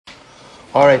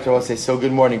All right, I will say, so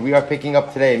good morning. We are picking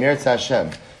up today, Meretz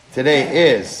Hashem. Today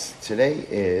is Sunday,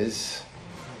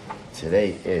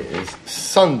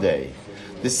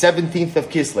 the 17th of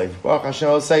Kislev. Baruch Hashem,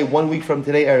 I will say, 1 week from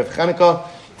today, Erev Chanukah.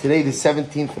 Today, the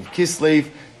 17th of Kislev,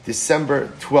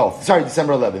 December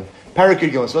 11th. Parak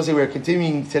Yud. So I will say, we are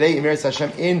continuing today, Meretz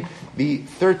Hashem, in the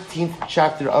 13th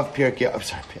chapter of Pirkei. I'm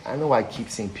sorry, I don't know why I keep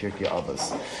saying Pirkei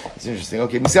Avos. It's interesting.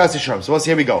 Okay, Mesilas Yesharim. So I will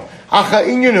say, here we go. Acha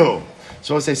Inyanu.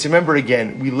 So I'll say, so remember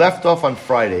again, we left off on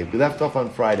Friday with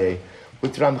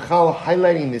Ramchal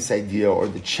highlighting this idea or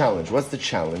the challenge. What's the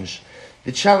challenge?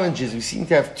 The challenge is we seem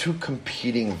to have two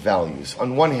competing values.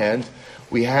 On one hand,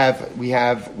 we have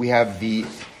the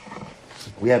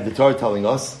Torah telling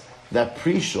us that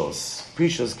Prishos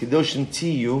Kedoshim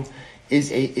Tiyu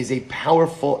is a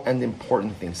powerful and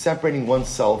important thing. Separating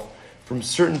oneself from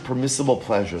certain permissible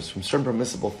pleasures, from certain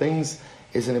permissible things,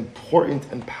 is an important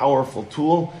and powerful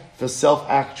tool for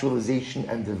self-actualization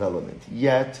and development.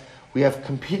 Yet, we have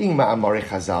competing ma'amari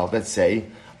Chazal that say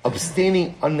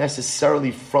abstaining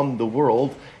unnecessarily from the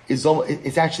world is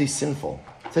actually sinful.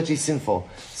 It's actually sinful.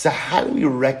 So how do we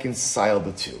reconcile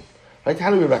the two? Right? How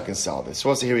do we reconcile this? So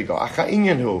also here we go. So the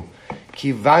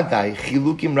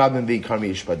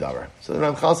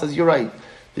Ramchal says, you're right.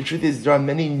 The truth is there are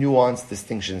many nuanced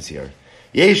distinctions here.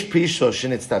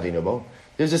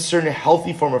 There's a certain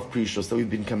healthy form of prishos that we've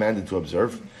been commanded to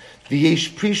observe. The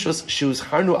yesh prishos shuz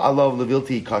harnu alav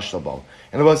levilti kashlabal.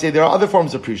 And I will say there are other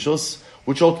forms of prishos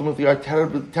which ultimately are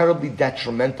terribly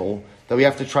detrimental that we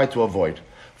have to try to avoid.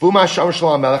 V'uma sham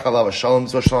shalom melech alav shalom.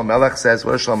 So Shalom Melech says,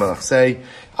 what does Shalom Melech say?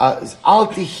 Al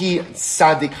tihi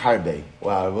tzadik harbe.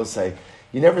 Wow, I will say,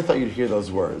 you never thought you'd hear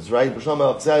those words, right? But Shalom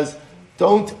Melech says,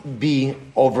 don't be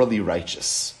overly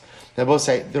righteous. They both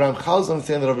say, the Ramchal is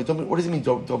understanding that what does it mean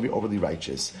don't be overly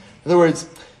righteous? In other words,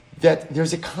 that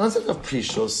there's a concept of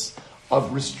prishos,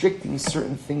 of restricting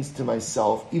certain things to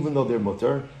myself, even though they're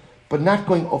mutter, but not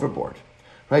going overboard.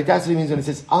 Right? That's what it means when it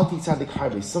says, Alti Tzadik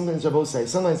Harbe. Sometimes Rabbi say,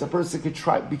 sometimes a person could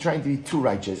be trying to be too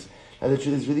righteous. And the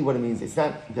truth is really what it means. It's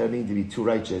not that I mean to be too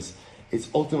righteous. It's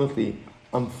ultimately,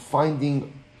 I'm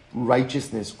finding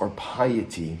righteousness or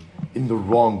piety in the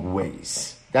wrong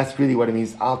ways. That's really what it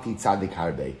means, Alti Tzadik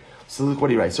Harbe. So look what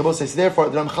he writes. So Rabbi says, therefore,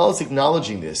 the Ramchal is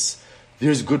acknowledging this.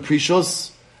 There's good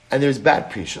prishos, and there's bad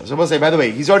prishos. So Rabbi say, by the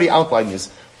way, he's already outlined this.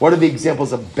 What are the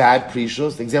examples of bad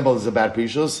prishos? The example of bad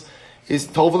prishos is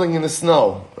toveling in the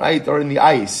snow, right? Or in the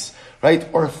ice, right?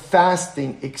 Or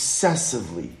fasting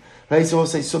excessively, right? So we'll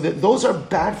say, those are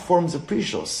bad forms of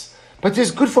prishos. But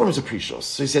there's good forms of prishos.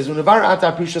 So he says, Unavar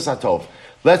ata prishos atov.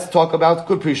 Let's talk about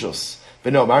good prishos.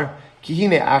 V'nomar,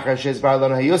 kihine achar shezbar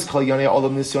lanu hayos kol yonei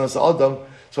olam nisyonos adam.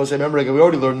 So as I remember, we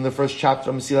already learned in the first chapter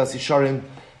of Mesilas Yesharim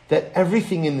that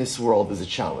everything in this world is a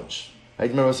challenge. Right?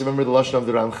 Remember the lashon of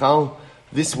the Ramchal?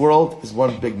 This world is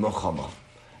one big milchama.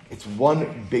 It's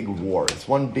one big war. It's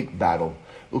one big battle.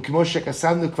 So we'll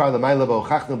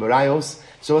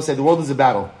say the world is a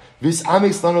battle. So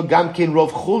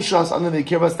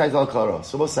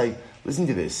we'll say, listen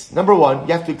to this. Number one,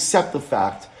 you have to accept the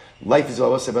fact life is, by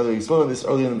the way, we spoke on this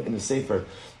earlier in the Sefer.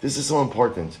 This is so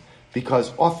important.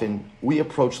 Because often we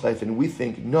approach life and we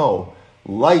think, no,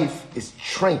 life is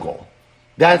tranquil.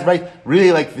 That's right.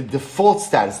 Really, like the default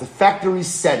status, the factory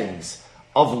settings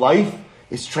of life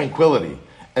is tranquility.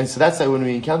 And so that's why when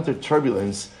we encounter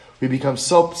turbulence, we become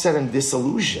so upset and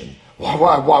disillusioned. Why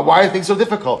are things so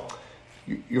difficult?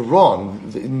 You're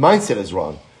wrong. The mindset is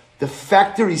wrong. The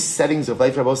factory settings of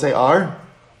life, Rabbi say, are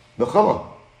nechama,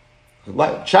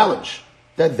 challenge.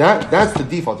 That's the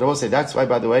default. Rabbi say that's why,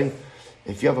 by the way,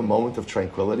 if you have a moment of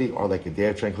tranquility, or like a day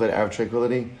of tranquility, hour of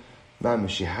tranquility, man,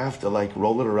 you have to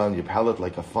roll it around your palate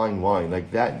like a fine wine.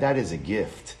 Like that is a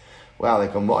gift. Wow,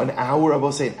 like an hour, I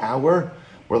will say an hour,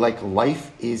 where life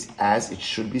is as it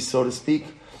should be, so to speak.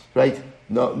 Right?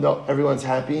 No, everyone's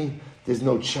happy. There's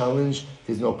no challenge.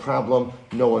 There's no problem.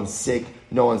 No one's sick.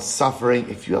 No one's suffering.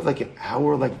 If you have an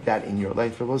hour like that in your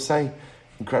life, I will say,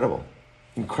 incredible.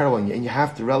 And you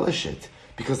have to relish it.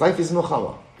 Because life is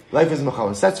milchama. Life is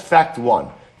Muhammad. So that's fact one.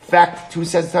 Fact two,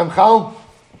 says Ramchal,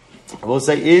 I will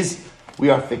say, is we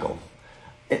are fickle.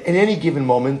 In any given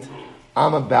moment,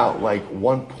 I'm about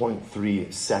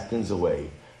 1.3 seconds away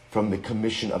from the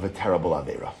commission of a terrible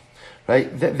avera. Right?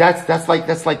 That's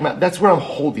where I'm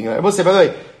holding it. I will say, by the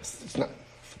way,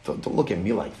 don't look at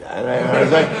me like that. Right?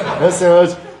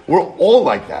 We're all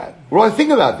like that. We're all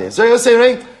thinking about this. So I will say,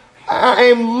 right? I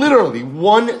am literally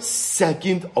 1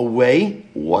 second away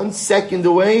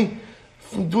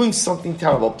from doing something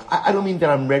terrible. I don't mean that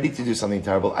I'm ready to do something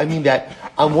terrible. I mean that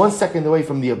I'm 1 second away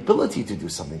from the ability to do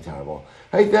something terrible.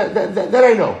 Right? That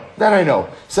I know. That I know.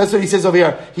 So that's what he says over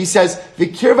here. He says,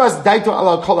 "V'kirvas daito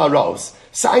ala kol haros."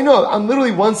 So I know I'm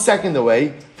literally 1 second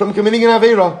away from committing an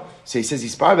avera. So he says,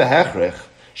 "Yispar behechrich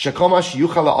shekomash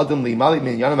yuchal adam limali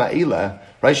min yanam ha'ila."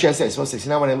 Right? She says, "So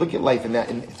now when I look at life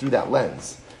through that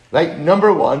lens, right?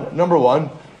 Number one,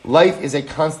 life is a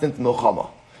constant milchama.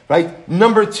 Right?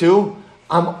 Number two,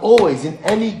 I'm always in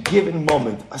any given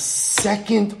moment a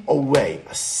second away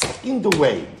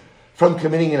from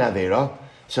committing an avera."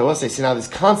 So I say, so now this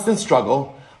constant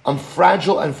struggle. I'm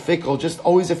fragile and fickle, just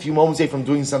always a few moments away from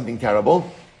doing something terrible.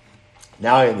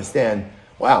 Now I understand,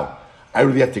 wow, I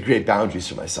really have to create boundaries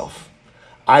for myself.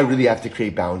 I really have to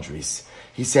create boundaries.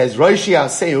 He says, Roishi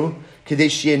Aseu,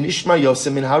 Kadeshia Nishma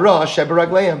Yosem in Hara,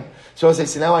 Shebaragleim. So I say,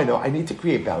 so now I know I need to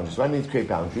create boundaries. Why do I need to create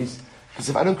boundaries? Because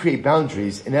if I don't create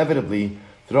boundaries, inevitably,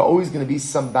 there are always going to be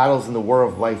some battles in the war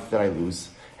of life that I lose.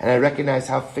 And I recognize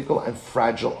how fickle and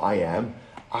fragile I am.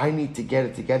 I need to get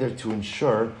it together to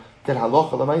ensure that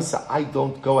halacha l'maisa, I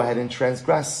don't go ahead and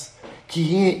transgress.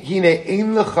 Ki hine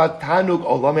ein lecha tanug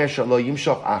olamer shelo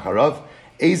yimshach acharav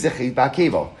ezechid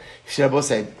ba'kevo. Rabbi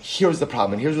said, here's the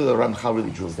problem, and here's where the Ramchal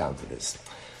really drills down to this.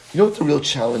 You know what the real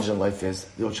challenge in life is?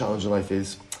 The real challenge in life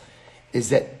is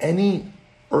that any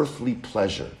earthly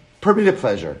pleasure, permitted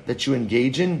pleasure that you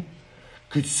engage in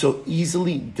could so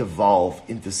easily devolve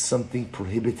into something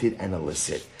prohibited and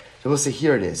illicit. So we'll say,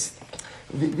 here it is.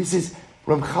 This is,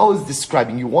 Ramchal is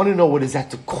describing, you want to know what is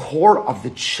at the core of the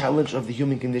challenge of the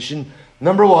human condition?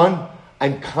 Number one,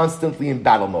 I'm constantly in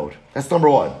battle mode. That's number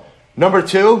one. Number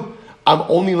two, I'm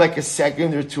only like a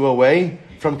second or two away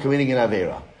from committing an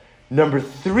avera. Number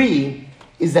three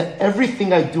is that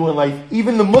everything I do in life,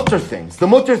 even the mutter things,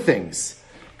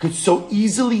 could so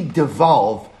easily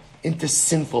devolve into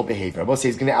sinful behavior. Rabbi says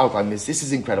he's going to outline this. This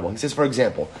is incredible. He says, for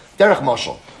example, derech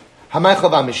mashal, hamaychal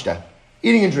v'amishta,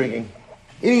 eating and drinking.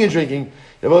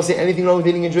 Rabbi say anything wrong with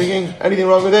eating and drinking? Anything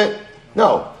wrong with it?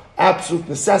 No. Absolute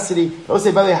necessity. Rabbi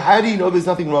say, by the way, how do you know there's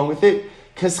nothing wrong with it?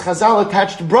 Because Chazal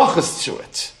attached brachas to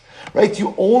it. Right?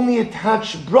 You only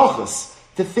attach brachas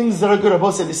to things that are good.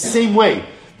 Rabbi say the same way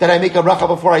that I make a bracha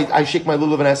before I shake my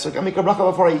lulav and esrog, I make a bracha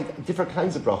before I eat different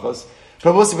kinds of brachas.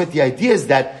 But the idea is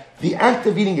that the act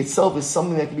of eating itself is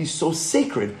something that can be so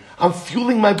sacred. I'm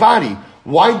fueling my body.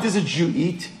 Why does a Jew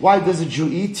eat?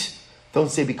 Don't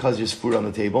say because there's food on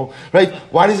the table, right?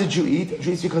 Why does a Jew eat? A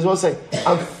Jew eats because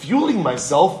I'm fueling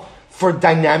myself for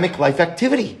dynamic life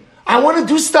activity. I want to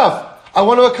do stuff. I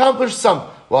want to accomplish some.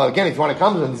 Well, again, if you want to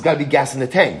accomplish something, there's got to be gas in the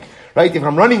tank, right? If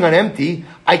I'm running on empty,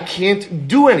 I can't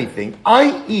do anything.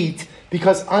 I eat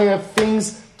because I have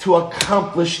things to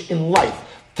accomplish in life.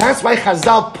 That's why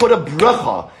Chazal put a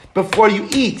bracha before you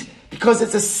eat, because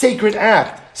it's a sacred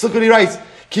act. So look what he writes.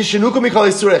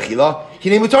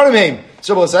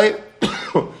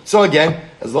 So again,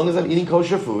 as long as I'm eating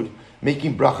kosher food,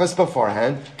 making brachas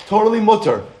beforehand, totally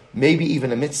mutter, maybe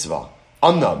even a mitzvah.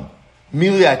 Amnam,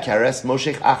 milia keres,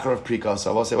 moshech achar of prikas.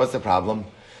 I will say, what's the problem?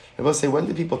 I will say, when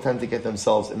do people tend to get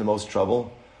themselves in the most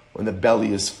trouble? When the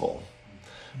belly is full.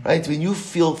 Right? When you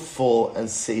feel full and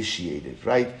satiated,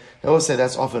 right? I will say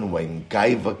that's often when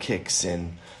gaiva kicks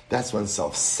in. That's when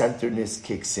self-centeredness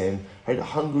kicks in. Right?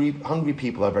 Hungry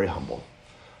people are very humble.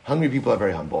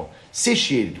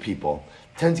 Satiated people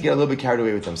tend to get a little bit carried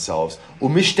away with themselves.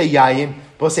 Umishte yayin.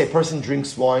 We'll say a person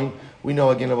drinks wine. We know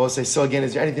again, we'll say, so again,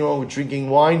 is there anything wrong with drinking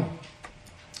wine?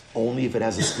 Only if it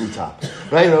has a screw top,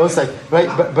 right? Right.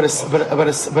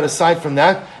 But aside from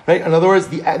that, right? In other words,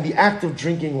 the act of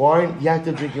drinking wine,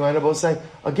 I will say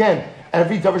again.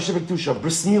 Every davar shebekdusha,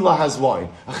 bris milah has wine,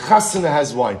 a chasana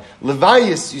has wine,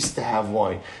 Levias used to have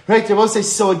wine, right? I will say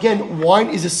so again. Wine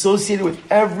is associated with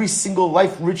every single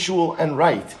life ritual and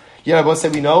rite. Yeah, I will say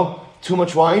we know too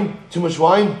much wine,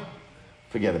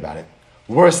 forget about it.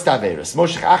 Worst taveris.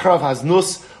 Moshe Acharav has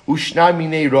nus ushna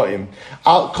minei roim.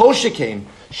 Al kol shekein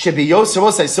shebiyos.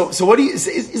 So what do you?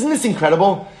 Isn't this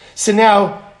incredible? So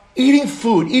now eating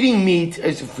food, eating meat.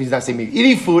 He's not saying meat.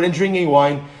 Eating food and drinking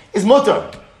wine is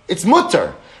mutter. It's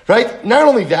mutter, right? Not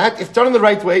only that, if done in the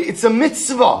right way, it's a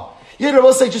mitzvah. Yeah, I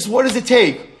will say, just what does it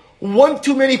take? One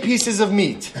too many pieces of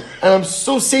meat, and I'm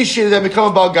so satiated that I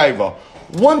become a Baal Gaiva.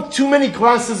 One too many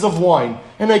glasses of wine,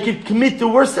 and I could commit the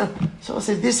worst. So I'll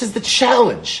say, this is the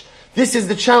challenge.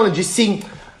 You see,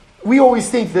 we always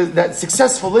think that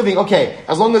successful living, okay,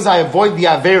 as long as I avoid the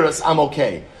Averis, I'm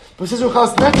okay. But says it's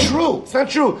not true. It's not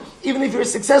true. Even if you're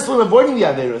successful in avoiding the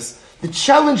Averis, the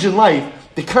challenge in life,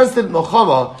 the constant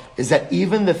milchama, is that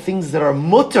even the things that are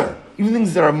mutter,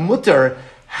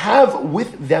 have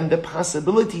with them the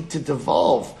possibility to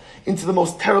devolve into the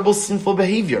most terrible sinful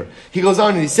behavior. He goes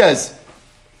on and he says,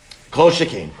 Kol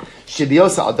shekain,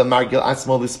 shebiosa adam margil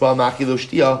atzmo lispa machilo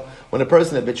shtia, when a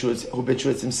person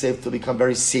habituates himself to become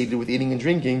very sated with eating and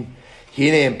drinking,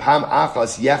 hine pam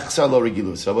achas yechsar lo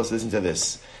regilus. Rabbi, listen to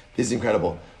this. This is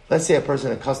incredible. Let's say a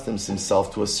person accustoms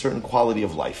himself to a certain quality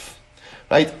of life.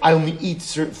 Right? I only eat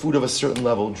certain food of a certain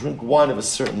level, drink wine of a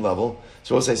certain level.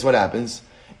 So we'll say, so what happens?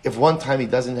 If one time he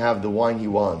doesn't have the wine he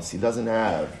wants, he doesn't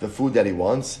have the food that he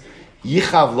wants,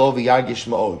 yichav lo v'yargish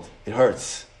ma'od. It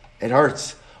hurts. It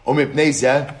hurts. O mipnei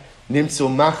zeh, nimtzu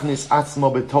machnis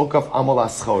atzmo betokav amal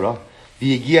aschora,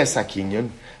 v'yigia sakinyon,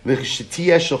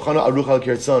 v'chishtiya shulchano aruch al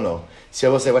kirtzono. See, I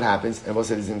will say what happens, and I will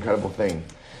say this is an incredible thing.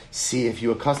 See, if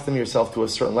you accustom yourself to a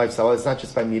certain lifestyle, it's not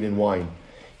just by meat and wine.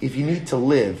 If you need to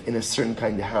live in a certain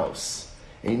kind of house,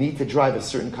 and you need to drive a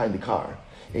certain kind of car,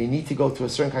 and you need to go to a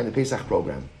certain kind of Pesach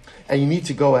program, and you need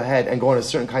to go ahead and go on a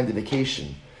certain kind of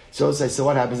vacation. So I say, so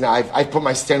what happens now? I've put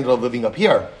my standard of living up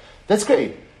here. That's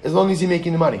great, as long as you're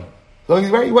making the money. As long as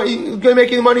you're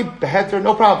making the money, beheter,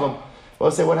 no problem. Well,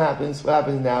 I'll say, what happens? What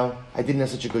happens now? I didn't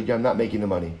have such a good year, I'm not making the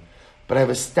money. But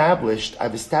I've established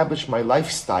my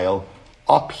lifestyle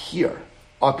up here.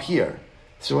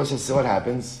 So I say, so what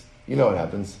happens? You know what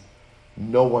happens?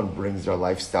 No one brings their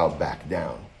lifestyle back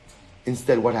down.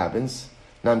 Instead, what happens?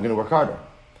 Now I'm going to work harder.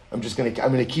 I'm going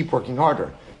to keep working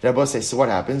harder. The Rebbe says, so what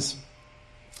happens?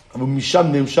 What happens?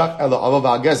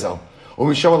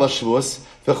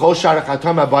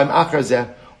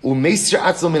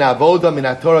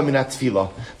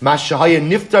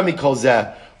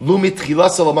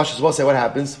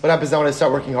 What happens now when I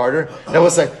start working harder? And I will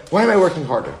say, why am I working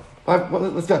harder?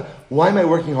 Why am I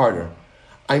working harder?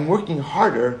 I'm working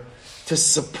harder to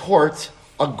support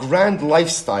a grand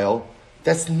lifestyle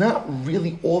that's not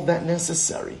really all that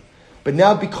necessary. But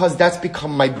now because that's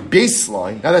become my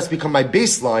baseline,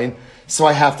 so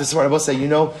I have to support. I will say,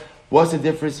 what's the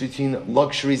difference between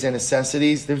luxuries and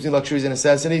necessities? The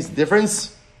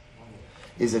difference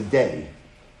is a day.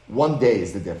 One day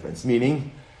is the difference.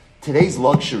 Meaning, today's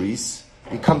luxuries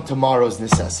become tomorrow's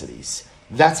necessities.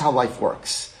 That's how life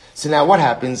works. So now what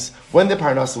happens? When the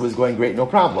parnasa was going great, no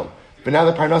problem. But now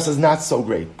the parnasa is not so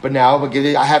great. But now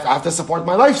I have to support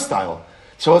my lifestyle.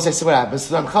 So I'll say, so what happens?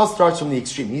 So Ramchal starts from the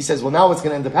extreme. He says, well, now what's going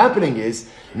to end up happening is,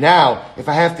 now, if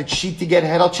I have to cheat to get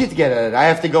ahead, I'll cheat to get ahead. I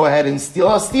have to go ahead and steal,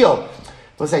 I'll steal.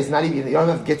 We'll say, it's not even, you don't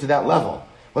have to get to that level.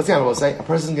 What's going to happen? We'll say, a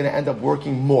person's going to end up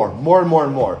working more and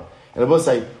more. And I will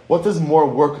say, what does more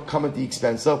work come at the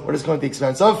expense of? What is coming at the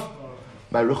expense of?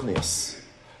 My ruchnius.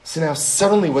 So now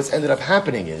suddenly what's ended up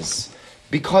happening is,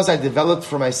 because I developed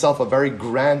for myself a very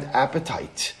grand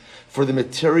appetite for the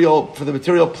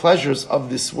material pleasures of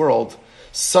this world,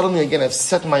 suddenly again I've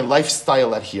set my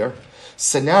lifestyle at here.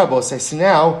 So now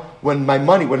when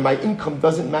my income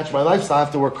doesn't match my lifestyle, I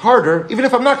have to work harder. Even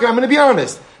if I'm going to be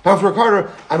honest. I have to work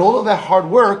harder, and all of that hard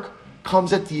work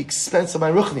comes at the expense of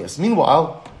my ruchnius.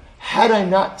 Meanwhile, had I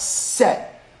not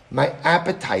set my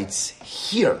appetites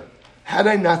here, had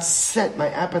I not set my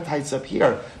appetites up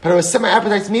here, but I would set my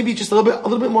appetites maybe just a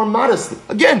little bit more modestly.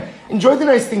 Again, enjoy the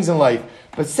nice things in life,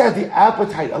 but set the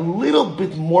appetite a little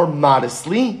bit more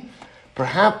modestly.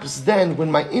 Perhaps then, when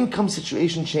my income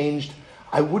situation changed,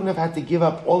 I wouldn't have had to give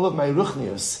up all of my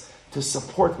ruchnius to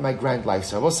support my grand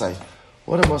lifestyle. I will say,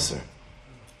 what a musr.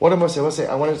 I will say,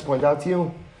 I wanted to point out to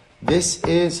you, this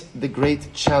is the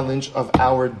great challenge of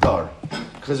our dar.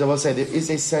 Because I will say, there is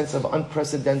a sense of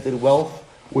unprecedented wealth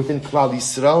within Klal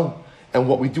Yisrael, and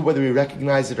what we do, whether we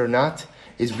recognize it or not,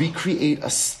 is we create a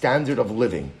standard of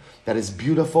living that is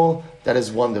beautiful, that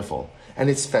is wonderful. And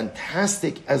it's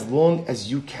fantastic as long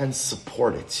as you can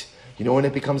support it. You know when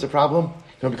it becomes a problem?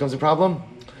 When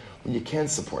you can't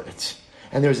support it.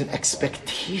 And there's an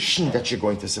expectation that you're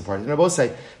going to support it. And I will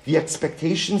say, the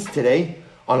expectations today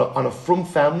on a frum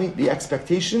family, the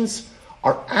expectations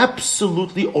are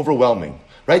absolutely overwhelming.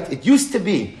 Right? It used to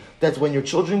be that when your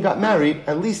children got married,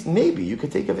 at least maybe you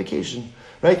could take a vacation.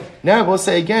 Right? Now I will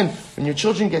say again, when your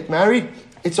children get married,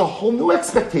 it's a whole new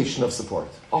expectation of support.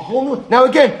 Now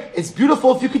again, it's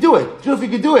beautiful if you could do it.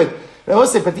 And I will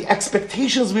say, but the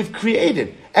expectations we've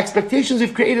created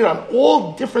on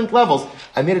all different levels.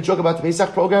 I made a joke about the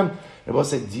Pesach program, and I will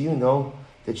say, do you know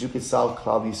that you could solve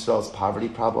Klal Yisrael's poverty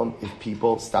problem if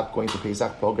people stop going to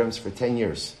Pesach programs for 10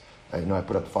 years? I know I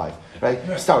put up 5,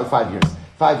 right? Start with 5 years.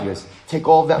 5 years. Take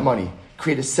all of that money,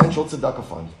 create a central tzedakah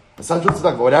fund.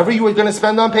 Whatever you were going to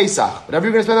spend on Pesach,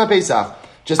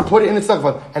 just put it in the tzedakah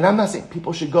fund. And I'm not saying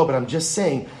people should go, but I'm just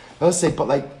saying, but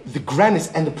the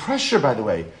grandness and the pressure, by the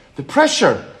way, the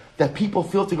pressure that people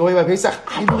feel to go away by Pesach.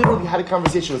 I literally had a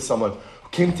conversation with someone who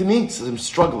came to me and says, I'm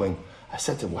struggling. I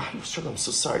said to him, wow, you're struggling. I'm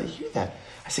so sorry to hear that.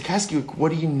 I said, can I ask you,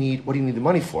 what do you need the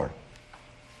money for?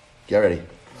 Get ready.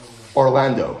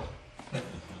 Orlando.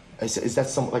 I said, is that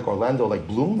someone like Orlando, like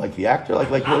Bloom, like the actor?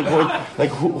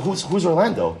 Who's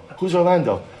Orlando? Who's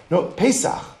Orlando? No,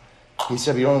 Pesach. He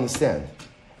said, you don't understand.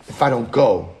 If I don't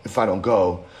go,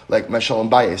 like my Shalom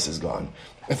Bayis is gone.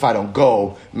 If I don't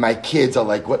go, my kids are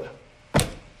like, what?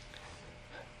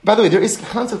 By the way, there is a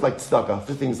concept like tzedakah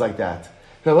for things like that.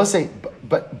 But let's say,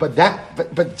 but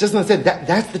just understand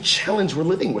that's the challenge we're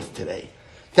living with today.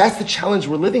 That's the challenge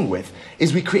we're living with,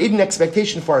 is we create an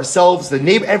expectation for ourselves, the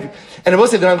neighbor, and I will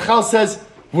say that Ramchal says,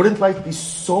 wouldn't life be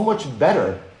so much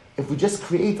better if we just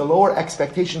create a lower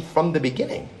expectation from the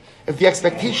beginning? If the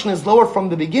expectation is lower from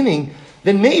the beginning,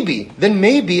 then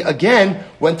maybe, again,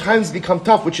 when times become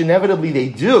tough, which inevitably they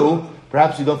do,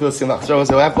 perhaps we don't feel simach. So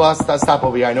we have to stop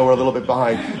over here. I know we're a little bit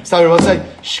behind. Sorry, we'll say,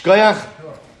 shkoyach.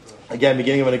 Again,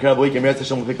 beginning of an incredible week. And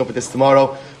we'll pick up with this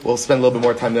tomorrow. We'll spend a little bit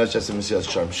more time there just in Mesilas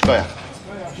Yesharim. Shkoyach.